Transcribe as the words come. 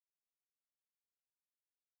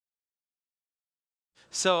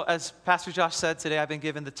So as Pastor Josh said today, I've been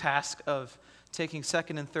given the task of taking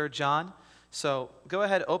 2nd and 3rd John. So go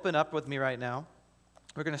ahead, open up with me right now.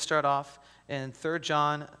 We're going to start off in 3rd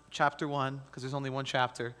John chapter 1, because there's only one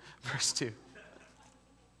chapter, verse 2.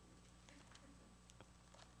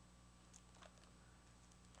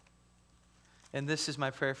 And this is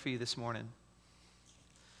my prayer for you this morning.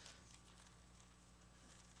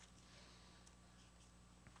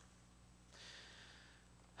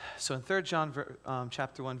 So in 3rd John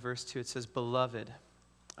chapter 1, verse 2, it says, "Beloved,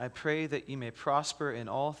 I pray that you may prosper in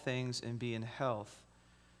all things and be in health,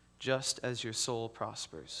 just as your soul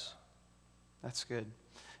prospers." That's good.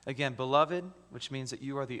 Again, beloved, which means that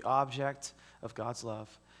you are the object of God's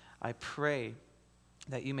love. I pray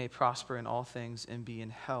that you may prosper in all things and be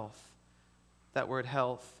in health. That word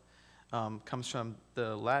health comes from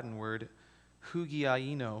the Latin word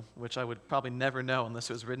hugiaino, which I would probably never know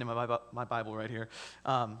unless it was written in my Bible right here.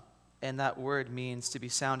 And that word means to be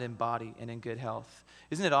sound in body and in good health.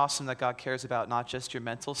 Isn't it awesome that God cares about not just your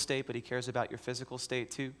mental state, but he cares about your physical state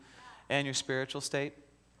too, and your spiritual state?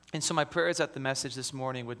 And so my prayer is that the message this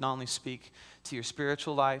morning would not only speak to your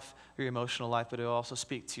spiritual life or your emotional life, but it will also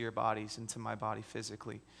speak to your bodies and to my body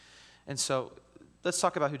physically. And so let's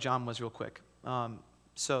talk about who John was real quick.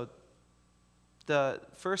 So the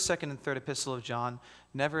 1st, 2nd, and 3rd epistle of John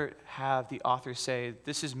never have the author say,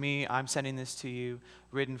 "This is me, I'm sending this to you,"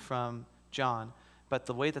 written from John. But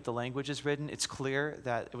the way that the language is written, it's clear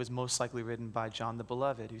that it was most likely written by John the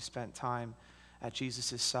Beloved, who spent time at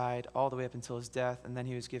Jesus' side all the way up until his death, and then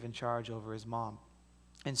he was given charge over his mom.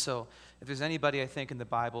 And so if there's anybody, I think, in the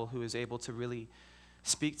Bible who is able to really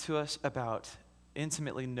speak to us about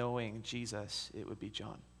intimately knowing Jesus, it would be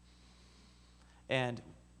John. And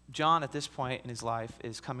John, at this point in his life,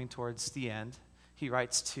 is coming towards the end. He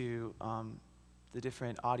writes to the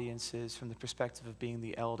different audiences from the perspective of being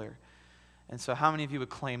the elder. And so how many of you would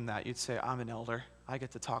claim that? You'd say, "I'm an elder. I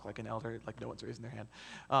get to talk like an elder," like no one's raising their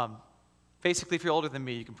hand. Basically, if you're older than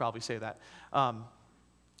me, you can probably say that.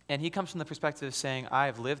 And he comes from the perspective of saying, "I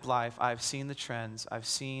have lived life. I've seen the trends. I've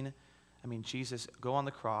seen, Jesus go on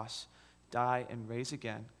the cross, die and raise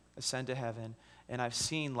again, ascend to heaven, and I've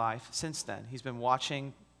seen life since then." He's been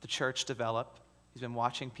watching the church develop. He's been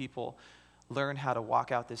watching people learn how to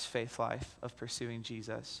walk out this faith life of pursuing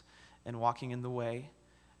Jesus and walking in the way.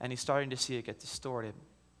 And he's starting to see it get distorted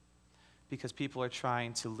because people are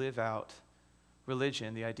trying to live out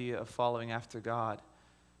religion, the idea of following after God,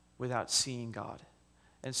 without seeing God.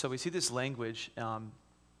 And so we see this language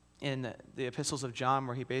in the epistles of John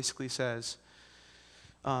where he basically says,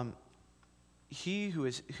 he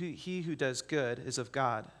who does good is of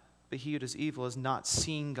God, but he who does evil is not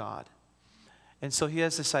seeing God. And so he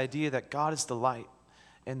has this idea that God is the light,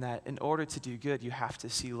 and that in order to do good, you have to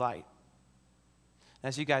see light.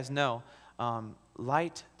 As you guys know,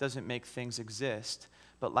 light doesn't make things exist,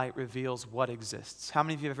 but light reveals what exists. How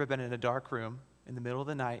many of you have ever been in a dark room in the middle of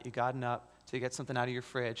the night, you've gotten up to get something out of your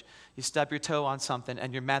fridge, you stub your toe on something,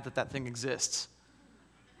 and you're mad that that thing exists?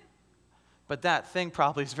 But that thing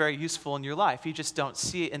probably is very useful in your life. You just don't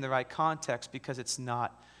see it in the right context because it's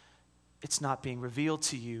not being revealed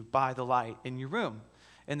to you by the light in your room.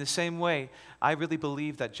 In the same way, I really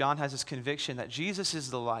believe that John has this conviction that Jesus is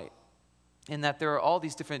the light, and that there are all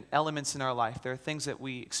these different elements in our life. There are things that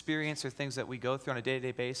we experience or things that we go through on a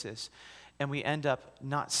day-to-day basis, and we end up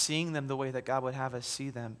not seeing them the way that God would have us see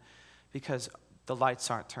them because the lights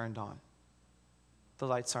aren't turned on. The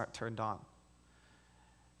lights aren't turned on.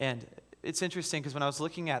 And it's interesting because when I was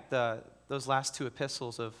looking at those last two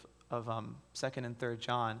epistles of 2nd and 3rd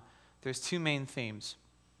John, there's two main themes.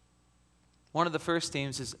 One of the first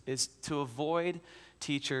themes is to avoid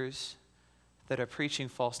teachers that are preaching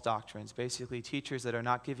false doctrines, basically teachers that are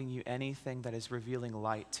not giving you anything that is revealing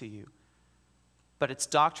light to you. But it's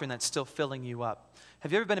doctrine that's still filling you up.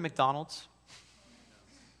 Have you ever been to McDonald's?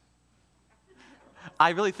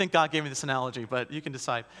 I really think God gave me this analogy, but you can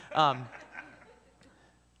decide.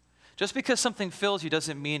 Just because something fills you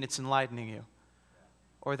doesn't mean it's enlightening you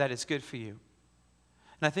or that it's good for you.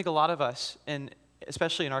 And I think a lot of us, and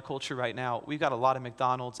especially in our culture right now, we've got a lot of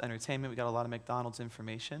McDonald's entertainment, we've got a lot of McDonald's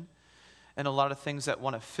information, and a lot of things that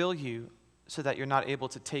want to fill you so that you're not able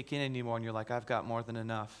to take in anymore, and you're like, "I've got more than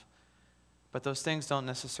enough." But those things don't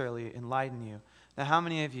necessarily enlighten you. Now, how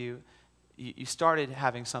many of you started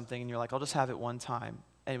having something, and you're like, "I'll just have it one time,"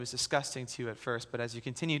 and it was disgusting to you at first, but as you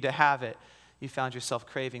continued to have it, you found yourself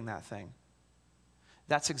craving that thing?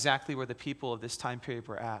 That's exactly where the people of this time period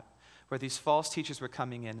were at, where these false teachers were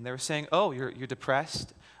coming in, and they were saying, "Oh, you're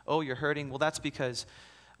depressed. Oh, you're hurting. Well, that's because,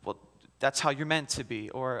 that's how you're meant to be,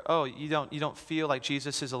 or oh, you don't feel like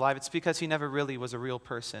Jesus is alive. It's because he never really was a real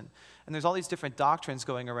person. And there's all these different doctrines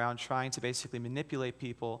going around trying to basically manipulate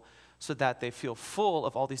people so that they feel full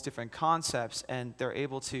of all these different concepts and they're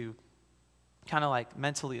able to kind of like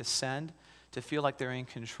mentally ascend to feel like they're in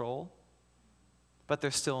control, but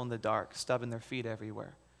they're still in the dark, stubbing their feet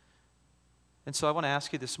everywhere. And so I want to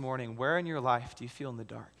ask you this morning, where in your life do you feel in the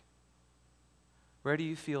dark? Where do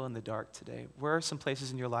you feel in the dark today? Where are some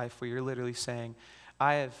places in your life where you're literally saying,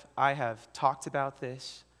 I have talked about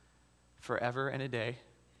this forever and a day.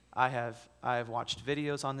 I have watched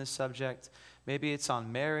videos on this subject. Maybe it's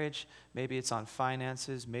on marriage. Maybe it's on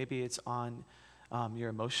finances. Maybe it's on your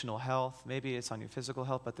emotional health. Maybe it's on your physical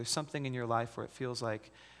health. But there's something in your life where it feels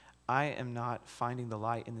like, I am not finding the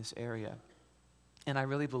light in this area. And I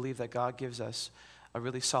really believe that God gives us a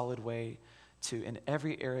really solid way to, in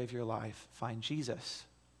every area of your life, find Jesus.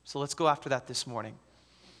 So let's go after that this morning.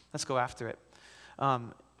 Let's go after it.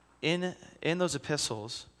 In those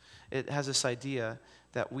epistles, it has this idea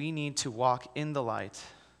that we need to walk in the light,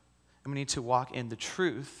 and we need to walk in the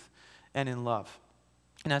truth and in love.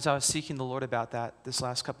 And as I was seeking the Lord about that this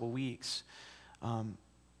last couple of weeks,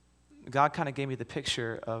 God kind of gave me the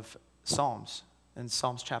picture of Psalms, in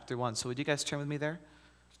Psalms chapter 1. So would you guys turn with me there?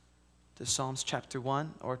 To Psalms chapter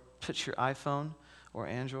 1, or put your iPhone or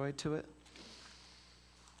Android to it.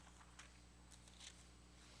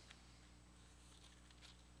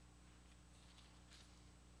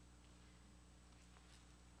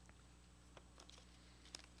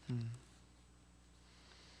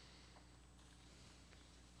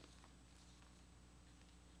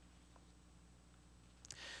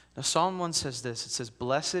 Now Psalm 1 says this. It says,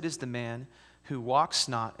 "Blessed is the man who walks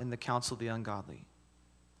not in the counsel of the ungodly,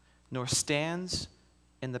 nor stands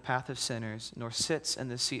in the path of sinners, nor sits in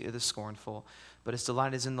the seat of the scornful, but his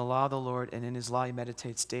delight is in the law of the Lord, and in his law he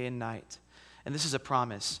meditates day and night." And this is a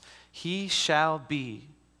promise. He shall be.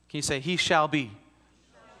 Can you say, he shall be?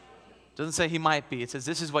 It doesn't say he might be. It says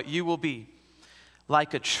this is what you will be.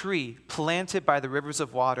 Like a tree planted by the rivers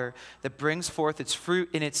of water that brings forth its fruit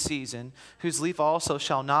in its season, whose leaf also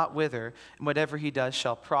shall not wither, and whatever he does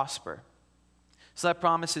shall prosper. So that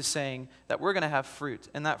promise is saying that we're going to have fruit.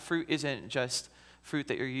 And that fruit isn't just fruit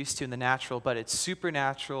that you're used to in the natural, but it's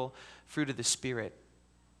supernatural fruit of the Spirit.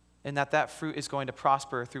 And that fruit is going to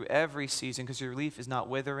prosper through every season because your leaf is not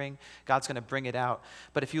withering. God's going to bring it out.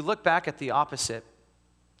 But if you look back at the opposite,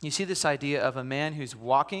 you see this idea of a man who's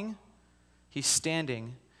walking, he's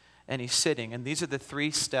standing, and he's sitting. And these are the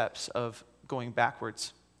three steps of going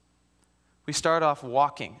backwards. We start off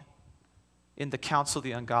walking in the counsel of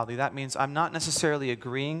the ungodly. That means I'm not necessarily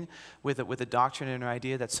agreeing with a doctrine or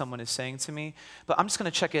idea that someone is saying to me, but I'm just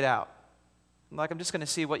going to check it out. I'm just going to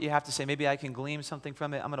see what you have to say. Maybe I can glean something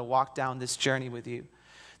from it. I'm going to walk down this journey with you.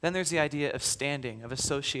 Then there's the idea of standing, of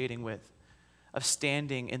associating with, of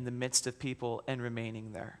standing in the midst of people and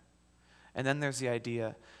remaining there. And then there's the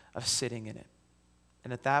idea of sitting in it.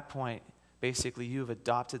 And at that point, basically, you've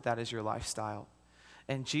adopted that as your lifestyle.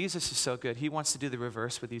 And Jesus is so good. He wants to do the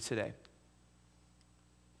reverse with you today.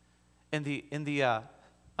 In the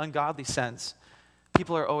ungodly sense,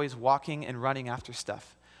 people are always walking and running after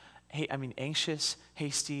stuff. Anxious,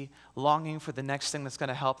 hasty, longing for the next thing that's going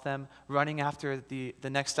to help them, running after the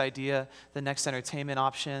next idea, the next entertainment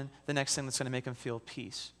option, the next thing that's going to make them feel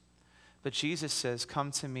peace. But Jesus says,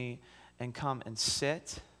 come to me and come and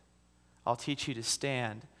sit. I'll teach you to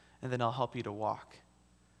stand, and then I'll help you to walk.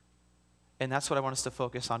 And that's what I want us to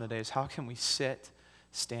focus on today, is how can we sit,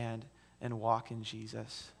 stand, and walk in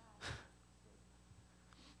Jesus?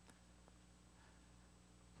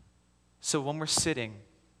 So when we're sitting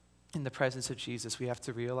in the presence of Jesus, we have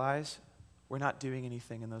to realize we're not doing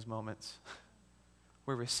anything in those moments.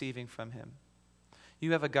 We're receiving from him.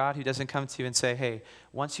 You have a God who doesn't come to you and say, hey,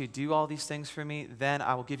 once you do all these things for me, then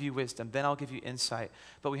I will give you wisdom, then I'll give you insight.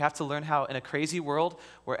 But we have to learn how, in a crazy world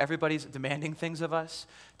where everybody's demanding things of us,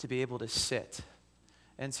 to be able to sit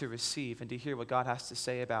and to receive and to hear what God has to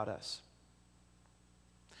say about us.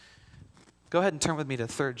 Go ahead and turn with me to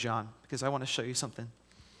 3 John, because I want to show you something.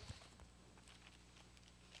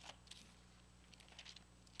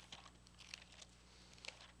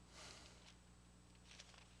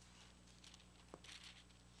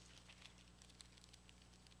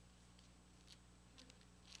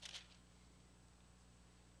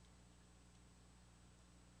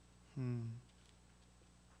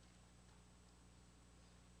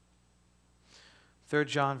 Third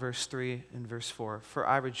John verse 3 and verse 4. For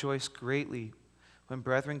I rejoice greatly when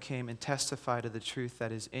brethren came and testified of the truth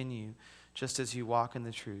that is in you, just as you walk in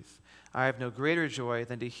the truth. I have no greater joy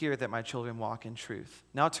than to hear that my children walk in truth.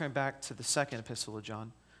 Now turn back to the second epistle of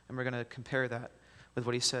John, And we're going to compare that with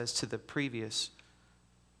what he says to the previous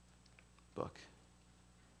book.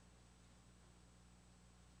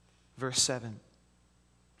 Verse 7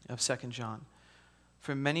 of 2 John.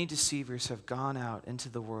 For many deceivers have gone out into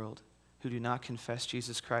the world who do not confess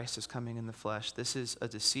Jesus Christ as coming in the flesh. This is a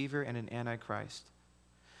deceiver and an antichrist.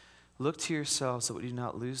 Look to yourselves that we do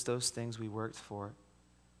not lose those things we worked for,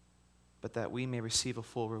 but that we may receive a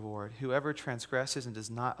full reward. Whoever transgresses and does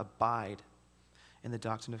not abide in the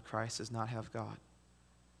doctrine of Christ does not have God.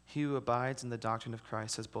 He who abides in the doctrine of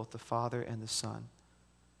Christ has both the Father and the Son.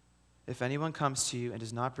 If anyone comes to you and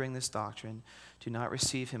does not bring this doctrine, do not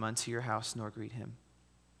receive him unto your house nor greet him.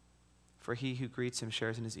 For he who greets him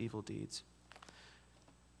shares in his evil deeds.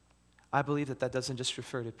 I believe that that doesn't just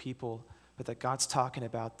refer to people, but that God's talking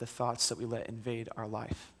about the thoughts that we let invade our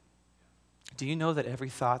life. Do you know that every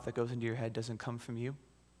thought that goes into your head doesn't come from you?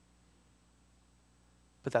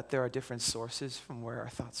 But that there are different sources from where our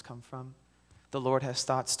thoughts come from? The Lord has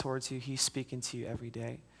thoughts towards you. He's speaking to you every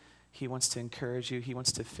day. He wants to encourage you. He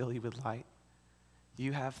wants to fill you with light.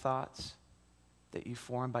 You have thoughts that you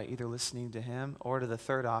form by either listening to him or to the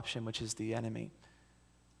third option, which is the enemy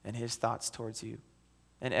and his thoughts towards you.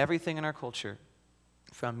 And everything in our culture,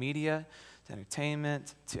 from media to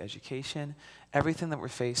entertainment to education, everything that we're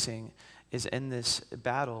facing is in this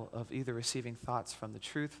battle of either receiving thoughts from the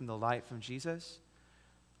truth, from the light, from Jesus,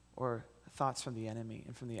 or thoughts from the enemy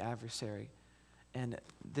and from the adversary. And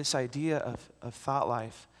this idea of thought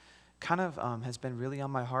life kind of has been really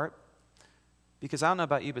on my heart, because I don't know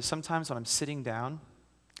about you, but sometimes when I'm sitting down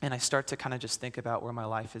and I start to kind of just think about where my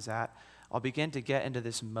life is at, I'll begin to get into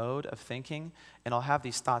this mode of thinking, and I'll have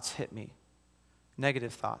these thoughts hit me.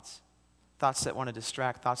 Negative thoughts. Thoughts that want to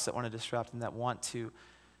distract, thoughts that want to disrupt, and that want to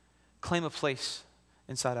claim a place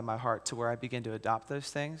inside of my heart to where I begin to adopt those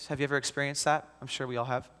things. Have you ever experienced that? I'm sure we all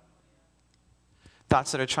have.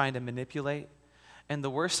 Thoughts that are trying to manipulate. And the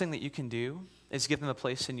worst thing that you can do is give them a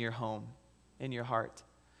place in your home, in your heart.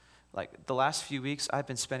 Like the last few weeks, I've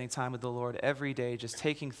been spending time with the Lord every day, just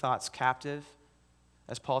taking thoughts captive,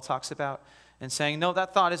 as Paul talks about, and saying, no,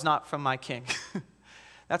 that thought is not from my King.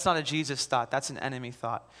 That's not a Jesus thought. That's an enemy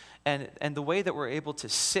thought. And the way that we're able to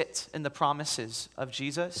sit in the promises of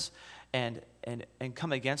Jesus and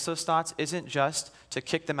come against those thoughts isn't just to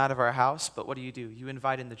kick them out of our house, but what do? You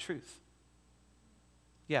invite in the truth.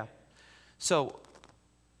 Yeah. So,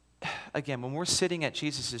 again, when we're sitting at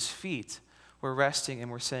Jesus' feet, we're resting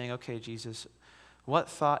and we're saying, okay, Jesus, what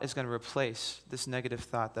thought is going to replace this negative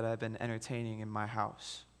thought that I've been entertaining in my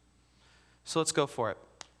house? So let's go for it.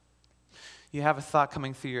 You have a thought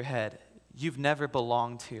coming through your head. You've never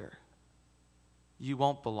belonged here. You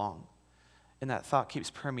won't belong. And that thought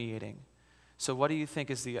keeps permeating. So what do you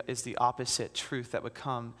think is the opposite truth that would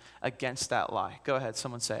come against that lie? Go ahead,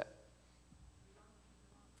 someone say it.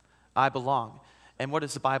 I belong. And what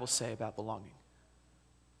does the Bible say about belonging?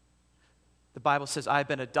 The Bible says, I've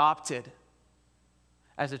been adopted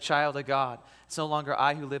as a child of God. It's no longer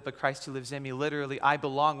I who live, but Christ who lives in me. Literally, I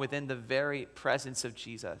belong within the very presence of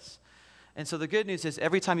Jesus. And so the good news is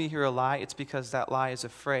every time you hear a lie, it's because that lie is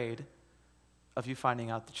afraid of you finding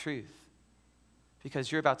out the truth.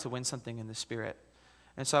 Because you're about to win something in the Spirit.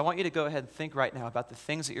 And so I want you to go ahead and think right now about the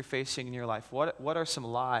things that you're facing in your life. What are some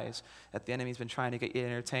lies that the enemy's been trying to get you to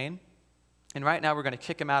entertain? And right now we're going to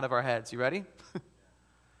kick them out of our heads. You ready?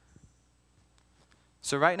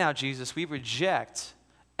 So right now, Jesus, we reject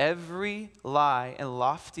every lie and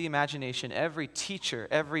lofty imagination, every teacher,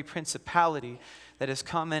 every principality that has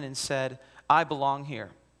come in and said, I belong here.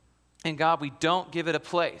 And God, we don't give it a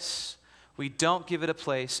place. We don't give it a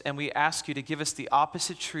place, and we ask you to give us the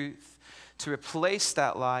opposite truth to replace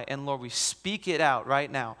that lie. And Lord, we speak it out right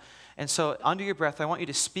now. And so under your breath, I want you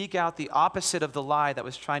to speak out the opposite of the lie that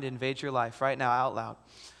was trying to invade your life right now out loud.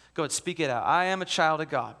 Go ahead, speak it out. I am a child of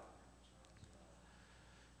God.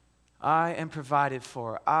 I am provided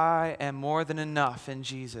for. I am more than enough in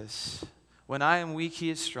Jesus. When I am weak, he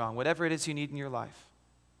is strong. Whatever it is you need in your life.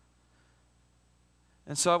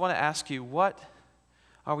 And so I want to ask you, what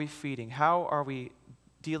are we feeding? How are we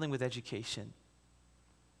dealing with education?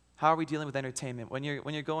 How are we dealing with entertainment? When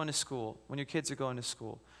you're going to school, when your kids are going to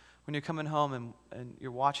school, when you're coming home and you're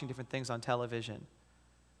watching different things on television,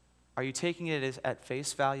 are you taking it at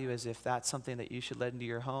face value as if that's something that you should let into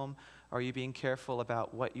your home? Or are you being careful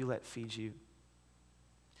about what you let feed you?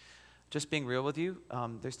 Just being real with you,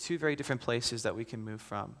 there's two very different places that we can move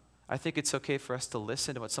from. I think it's okay for us to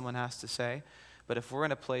listen to what someone has to say, but if we're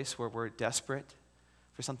in a place where we're desperate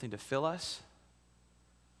for something to fill us,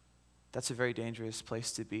 that's a very dangerous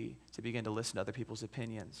place to be, to begin to listen to other people's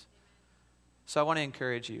opinions. So I want to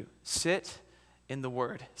encourage you, sit in the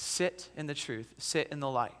word, sit in the truth, sit in the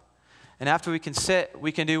light. And after we can sit,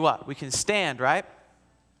 we can do what? We can stand, right?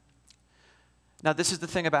 Now, this is the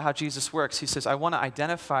thing about how Jesus works. He says, I want to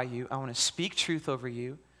identify you. I want to speak truth over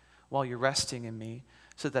you while you're resting in me,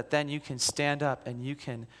 so that then you can stand up and you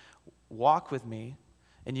can walk with me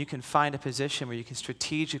and you can find a position where you can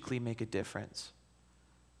strategically make a difference.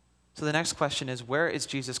 So the next question is, where is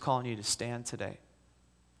Jesus calling you to stand today?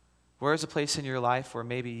 Where is a place in your life where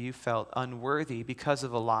maybe you felt unworthy because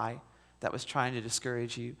of a lie that was trying to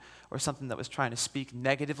discourage you, or something that was trying to speak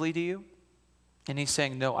negatively to you? And he's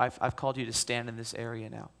saying, no, I've called you to stand in this area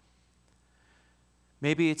now.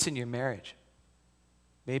 Maybe it's in your marriage.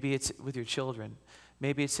 Maybe it's with your children.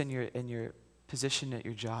 Maybe it's in your position at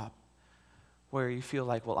your job, where you feel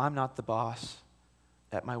like, well, I'm not the boss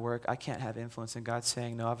at my work. I can't have influence. And God's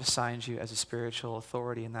saying, no, I've assigned you as a spiritual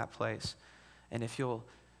authority in that place. And if you'll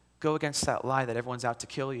go against that lie that everyone's out to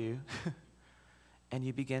kill you, and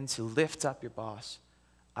you begin to lift up your boss,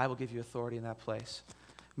 I will give you authority in that place.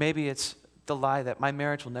 Maybe it's the lie that my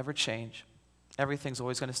marriage will never change. Everything's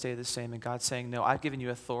always going to stay the same. And God's saying, no, I've given you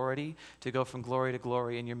authority to go from glory to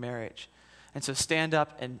glory in your marriage. And so stand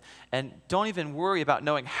up and don't even worry about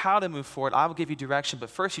knowing how to move forward. I will give you direction, but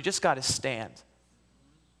first you just got to stand.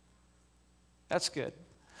 That's good.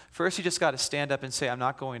 First, you just got to stand up and say, I'm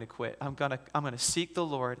not going to quit. I'm going to seek the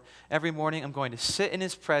Lord. Every morning, I'm going to sit in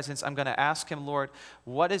his presence. I'm going to ask him, Lord,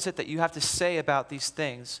 what is it that you have to say about these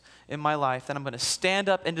things in my life? Then I'm going to stand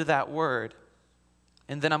up into that word.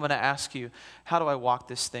 And then I'm going to ask you, how do I walk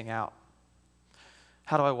this thing out?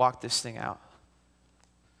 How do I walk this thing out?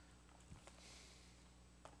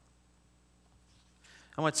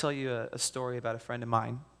 I want to tell you a story about a friend of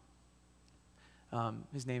mine.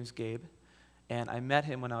 His name's Gabe. And I met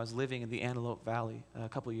him when I was living in the Antelope Valley a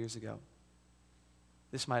couple years ago.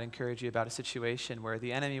 This might encourage you about a situation where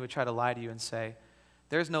the enemy would try to lie to you and say,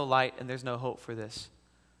 there's no light and there's no hope for this.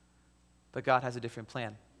 But God has a different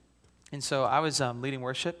plan. And so I was leading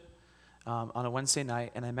worship on a Wednesday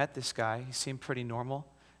night, and I met this guy. He seemed pretty normal.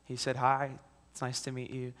 He said, hi, it's nice to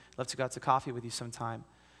meet you. Love to go out to coffee with you sometime.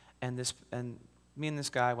 And me and this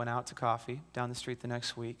guy went out to coffee down the street the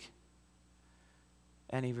next week.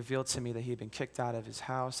 And he revealed to me that he had been kicked out of his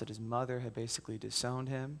house, that his mother had basically disowned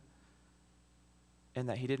him, and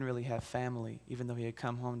that he didn't really have family, even though he had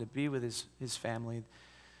come home to be with his family.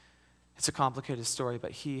 It's a complicated story,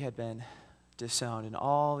 but he had been disowned, and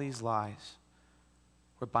all these lies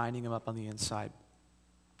were binding him up on the inside.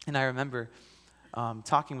 And I remember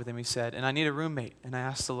talking with him. He said, and I need a roommate. And I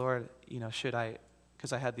asked the Lord, should I,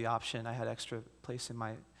 because I had the option, I had extra place in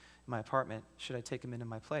my apartment, should I take him into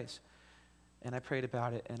my place? And I prayed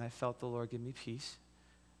about it, and I felt the Lord give me peace.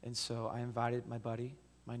 And so I invited my buddy,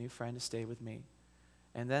 my new friend, to stay with me.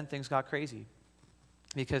 And then things got crazy,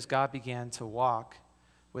 because God began to walk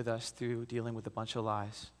with us through dealing with a bunch of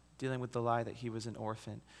lies, dealing with the lie that he was an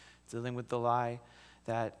orphan, dealing with the lie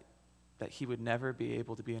that he would never be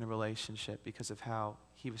able to be in a relationship because of how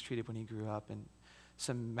he was treated when he grew up, and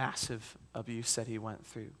some massive abuse that he went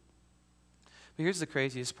through. But here's the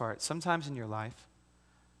craziest part. Sometimes in your life,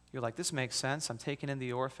 you're like, this makes sense. I'm taking in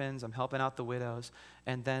the orphans. I'm helping out the widows.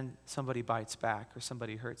 And then somebody bites back or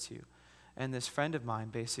somebody hurts you. And this friend of mine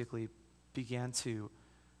basically began to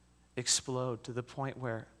explode to the point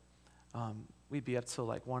where we'd be up till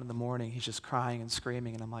like 1 a.m. He's just crying and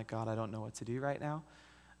screaming. And I'm like, God, I don't know what to do right now.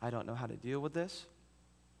 I don't know how to deal with this.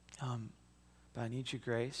 But I need your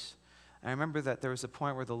grace. I remember that there was a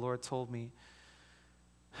point where the Lord told me,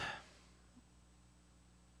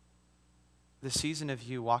 the season of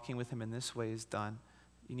you walking with him in this way is done.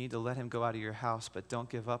 You need to let him go out of your house, but don't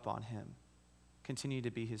give up on him. Continue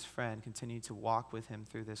to be his friend. Continue to walk with him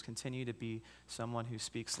through this. Continue to be someone who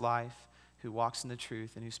speaks life, who walks in the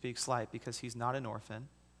truth, and who speaks light, because he's not an orphan.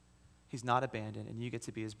 He's not abandoned, and you get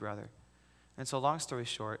to be his brother. And so long story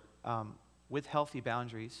short, with healthy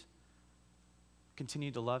boundaries,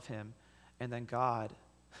 continue to love him, and then God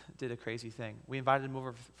did a crazy thing. We invited him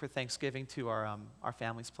over for Thanksgiving to our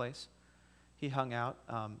family's place. He hung out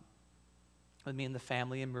with me and the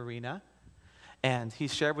family in Marina, and he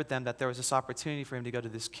shared with them that there was this opportunity for him to go to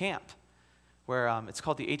this camp where it's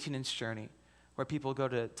called the 18-inch journey, where people go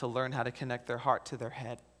to learn how to connect their heart to their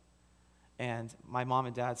head. And my mom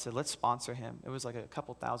and dad said, let's sponsor him. It was like a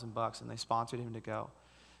couple $1,000, and they sponsored him to go.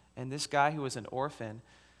 And this guy who was an orphan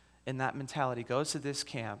in that mentality goes to this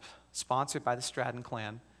camp, sponsored by the Stratton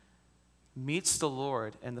clan, meets the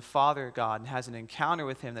Lord and the Father God, and has an encounter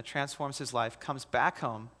with him that transforms his life, comes back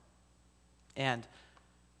home, and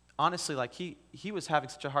honestly, like he was having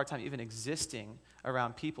such a hard time even existing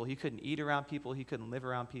around people. He couldn't eat around people. He couldn't live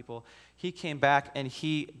around people. He came back and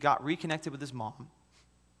he got reconnected with his mom.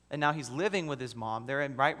 And now he's living with his mom. They're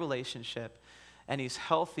in right relationship. And he's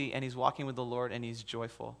healthy and he's walking with the Lord and he's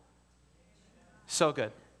joyful. So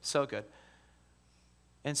good. So good.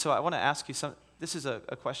 And so I want to ask you this is a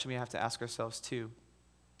question we have to ask ourselves too.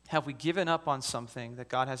 Have we given up on something that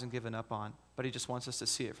God hasn't given up on, but he just wants us to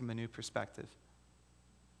see it from a new perspective?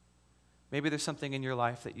 Maybe there's something in your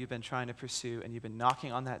life that you've been trying to pursue and you've been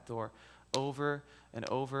knocking on that door over and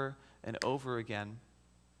over and over again,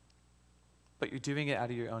 but you're doing it out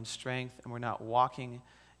of your own strength and we're not walking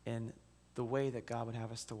in the way that God would have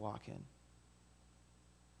us to walk in.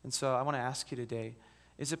 And so I want to ask you today,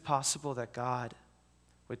 is it possible that God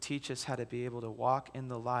would teach us how to be able to walk in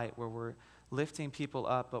the light where we're lifting people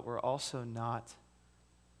up, but we're also not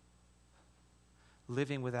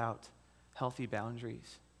living without healthy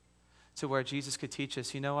boundaries? To where Jesus could teach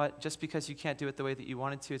us, you know what, just because you can't do it the way that you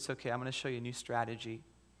wanted to, it's okay. I'm going to show you a new strategy.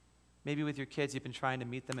 Maybe with your kids, you've been trying to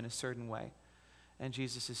meet them in a certain way. And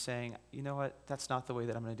Jesus is saying, you know what, that's not the way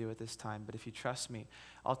that I'm going to do it this time. But if you trust me,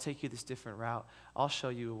 I'll take you this different route. I'll show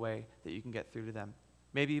you a way that you can get through to them.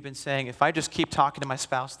 Maybe you've been saying, if I just keep talking to my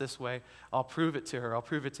spouse this way, I'll prove it to her, I'll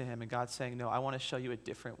prove it to him. And God's saying, no, I want to show you a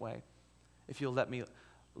different way if you'll let me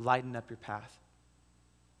lighten up your path.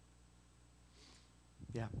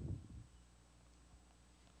 Yeah.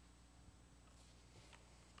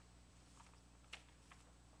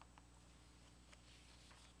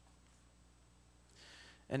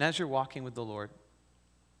 And as you're walking with the Lord,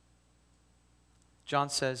 John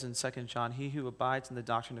says in 2 John, he who abides in the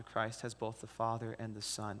doctrine of Christ has both the Father and the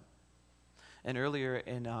Son. And earlier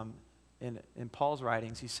in Paul's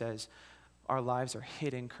writings, he says, our lives are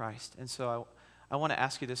hid in Christ. And so I want to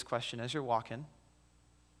ask you this question. As you're walking,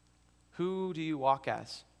 who do you walk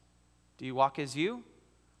as? Do you walk as you?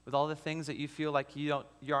 With all the things that you feel like you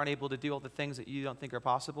aren't able to do, all the things that you don't think are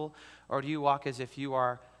possible? Or do you walk as if you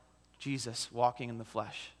are Jesus walking in the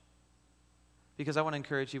flesh? Because I want to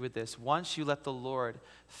encourage you with this. Once you let the Lord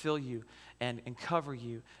fill you and cover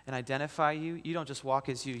you and identify you, you don't just walk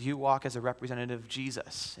as you. You walk as a representative of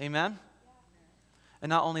Jesus. Amen? And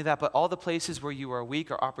not only that, but all the places where you are weak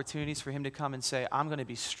are opportunities for him to come and say, I'm going to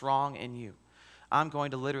be strong in you. I'm going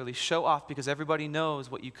to literally show off because everybody knows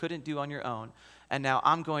what you couldn't do on your own. And now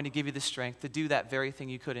I'm going to give you the strength to do that very thing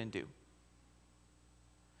you couldn't do.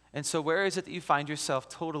 And so where is it that you find yourself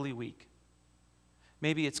totally weak?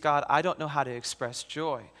 Maybe it's, God, I don't know how to express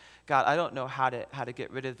joy. God, I don't know how to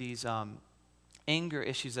get rid of these anger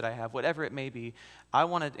issues that I have, whatever it may be. I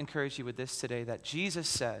want to encourage you with this today, that Jesus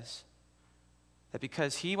says that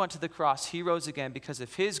because he went to the cross, he rose again because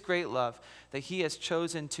of his great love, that he has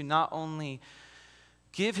chosen to not only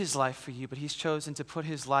give his life for you, but he's chosen to put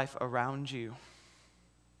his life around you.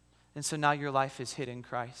 And so now your life is hid in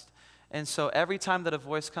Christ. And so every time that a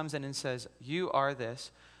voice comes in and says, you are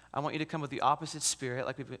this, I want you to come with the opposite spirit,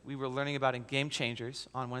 like we were learning about in Game Changers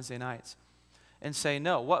on Wednesday nights, and say,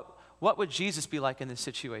 no, what would Jesus be like in this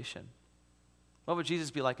situation? What would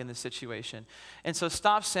Jesus be like in this situation? And so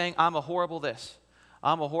stop saying, I'm a horrible this,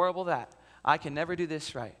 I'm a horrible that, I can never do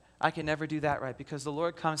this right, I can never do that right, because the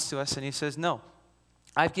Lord comes to us and he says, no,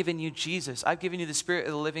 I've given you Jesus, I've given you the Spirit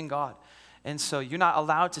of the living God. And so you're not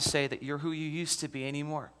allowed to say that you're who you used to be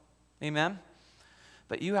anymore. Amen?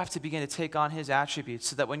 But you have to begin to take on his attributes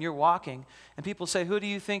so that when you're walking and people say, who do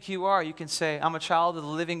you think you are? You can say, I'm a child of the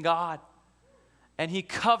living God. And he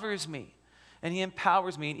covers me and he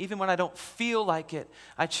empowers me. And even when I don't feel like it,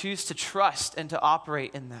 I choose to trust and to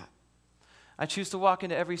operate in that. I choose to walk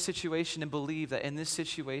into every situation and believe that in this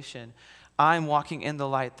situation, I'm walking in the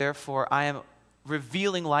light. Therefore, I am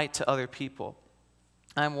revealing light to other people.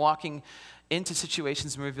 I'm walking into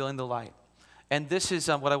situations and revealing the light. And this is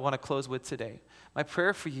what I want to close with today. My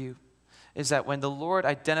prayer for you is that when the Lord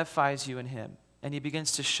identifies you in him and he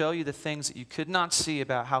begins to show you the things that you could not see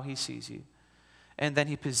about how he sees you, and then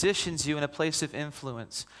he positions you in a place of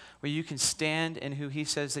influence where you can stand in who he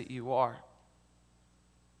says that you are,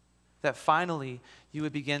 that finally you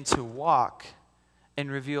would begin to walk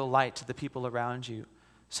and reveal light to the people around you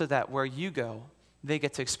so that where you go, they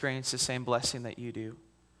get to experience the same blessing that you do.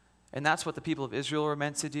 And that's what the people of Israel were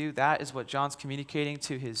meant to do. That is what John's communicating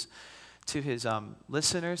to his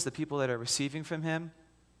listeners, the people that are receiving from him,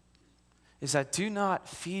 is that do not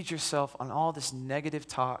feed yourself on all this negative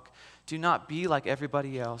talk. Do not be like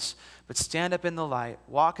everybody else, but stand up in the light,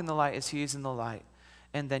 walk in the light as he is in the light,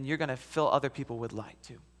 and then you're going to fill other people with light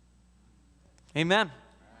too. Amen.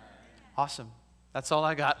 Awesome. That's all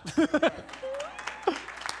I got.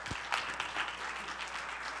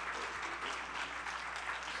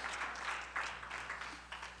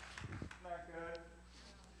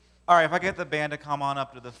 All right, if I get the band to come on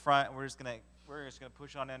up to the front, we're just gonna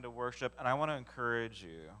push on into worship, and I want to encourage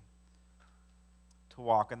you to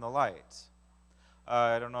walk in the light.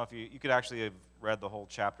 I don't know if you could actually have read the whole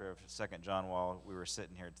chapter of 2 John while we were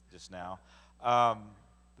sitting here just now.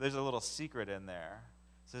 There's a little secret in there.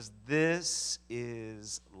 It says, "This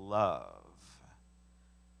is love."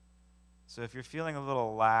 So if you're feeling a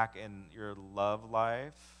little lack in your love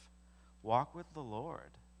life, walk with the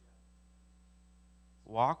Lord.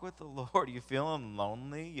 Walk with the Lord. You feeling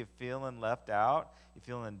lonely? You feeling left out? You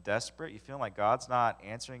feeling desperate? You feeling like God's not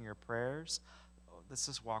answering your prayers? Let's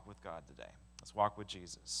just walk with God today. Let's walk with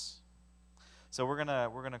Jesus. So we're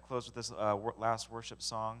gonna close with this last worship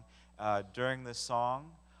song. During this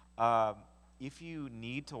song, if you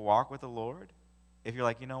need to walk with the Lord, if you're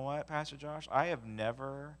like, you know what, Pastor Josh, I have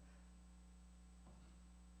never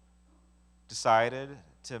decided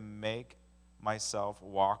to make myself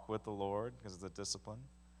walk with the Lord because it's a discipline.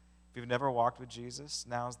 If you've never walked with Jesus,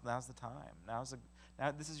 now's the time. Now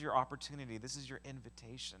this is your opportunity. This is your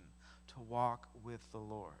invitation to walk with the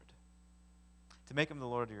Lord, to make him the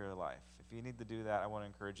Lord of your life. If you need to do that, I want to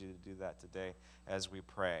encourage you to do that today as we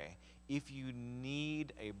pray. If you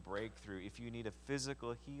need a breakthrough, if you need a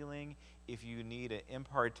physical healing, if you need an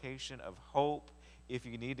impartation of hope, if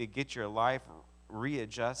you need to get your life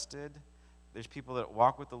readjusted, there's people that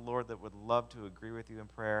walk with the Lord that would love to agree with you in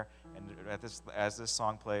prayer. And as this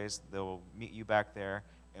song plays, they'll meet you back there,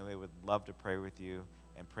 and they would love to pray with you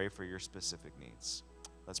and pray for your specific needs.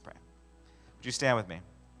 Let's pray. Would you stand with me?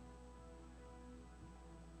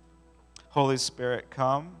 Holy Spirit,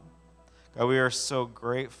 come. God, we are so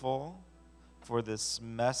grateful for this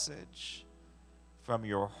message from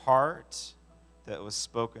your heart that was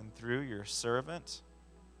spoken through your servant.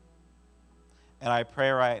 And I pray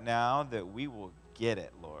right now that we will get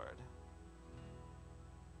it, Lord.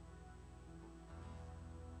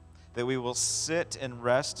 That we will sit and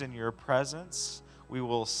rest in your presence. We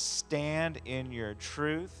will stand in your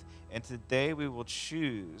truth. And today we will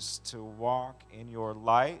choose to walk in your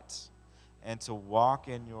light and to walk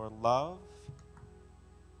in your love.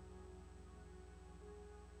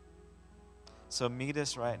 So meet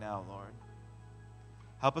us right now, Lord.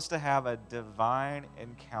 Help us to have a divine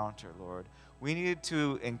encounter, Lord. We need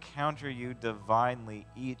to encounter you divinely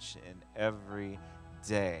each and every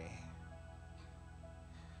day.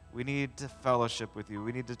 We need to fellowship with you.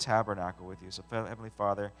 We need to tabernacle with you. So, Heavenly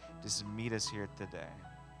Father, just meet us here today.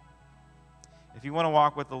 If you want to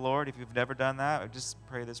walk with the Lord, if you've never done that, just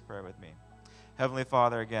pray this prayer with me. Heavenly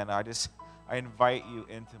Father, again, I invite you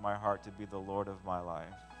into my heart to be the Lord of my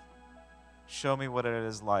life. Show me what it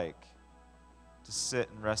is like to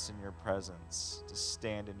sit and rest in your presence, to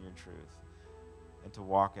stand in your truth, and to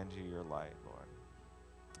walk into your light, Lord.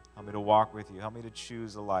 Help me to walk with you. Help me to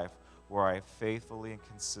choose a life where I faithfully and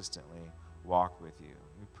consistently walk with you.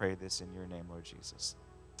 We pray this in your name, Lord Jesus.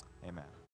 Amen.